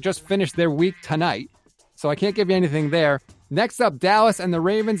Pittsburgh just finished their week tonight, so I can't give you anything there. Next up, Dallas and the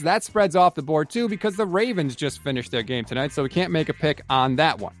Ravens. That spread's off the board too because the Ravens just finished their game tonight, so we can't make a pick on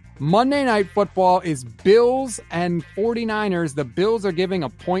that one. Monday Night Football is Bills and 49ers. The Bills are giving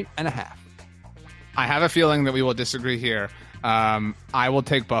 1.5. I have a feeling that we will disagree here. I will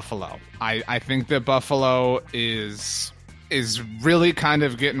take Buffalo. I think that Buffalo is really kind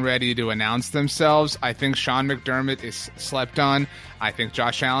of getting ready to announce themselves. I think Sean McDermott is slept on. I think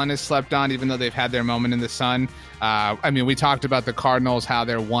Josh Allen is slept on, even though they've had their moment in the sun. We talked about the Cardinals, how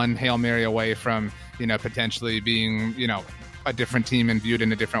they're one Hail Mary away from, potentially being, a different team and viewed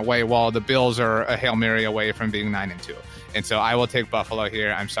in a different way, while the Bills are a Hail Mary away from being 9-2. And so I will take Buffalo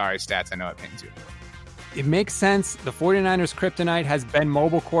here. I'm sorry, Stats. I know it pains you. It makes sense. The 49ers kryptonite has been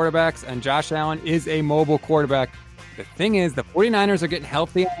mobile quarterbacks, and Josh Allen is a mobile quarterback. The thing is, the 49ers are getting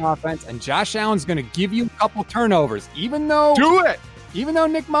healthy on offense, and Josh Allen's going to give you a couple turnovers, even though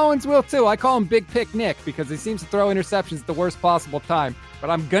Nick Mullins will too. I call him Big Pick Nick because he seems to throw interceptions at the worst possible time. But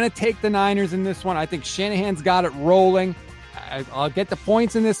I'm going to take the Niners in this one. I think Shanahan's got it rolling. I'll get the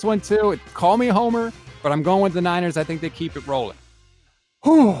points in this one too. Call me a homer, but I'm going with the Niners. I think they keep it rolling.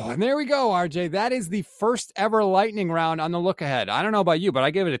 Whew, and there we go, RJ. That is the first ever lightning round on the look ahead. I don't know about you, but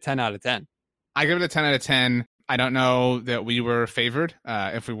I give it a 10 out of 10. I give it a 10 out of 10. I don't know that we were favored.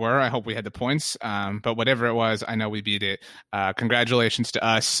 If we were, I hope we had the points. But whatever it was, I know we beat it. Congratulations to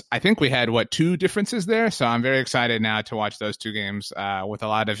us. I think we had, 2 differences there? So I'm very excited now to watch those 2 games with a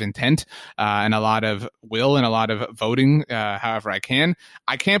lot of intent and a lot of will and a lot of voting however I can.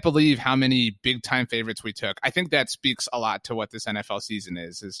 I can't believe how many big-time favorites we took. I think that speaks a lot to what this NFL season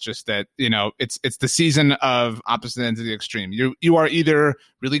is. It's just that, it's the season of opposite ends of the extreme. You are either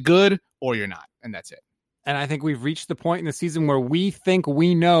really good or you're not, and that's it. And I think we've reached the point in the season where we think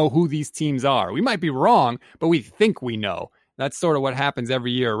we know who these teams are. We might be wrong, but we think we know. That's sort of what happens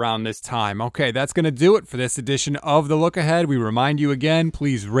every year around this time. Okay, that's going to do it for this edition of The Look Ahead. We remind you again,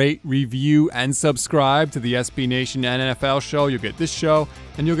 please rate, review, and subscribe to the SB Nation NFL show. You'll get this show,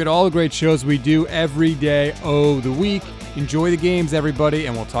 and you'll get all the great shows we do every day of the week. Enjoy the games, everybody,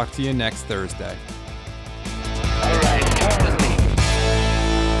 and we'll talk to you next Thursday.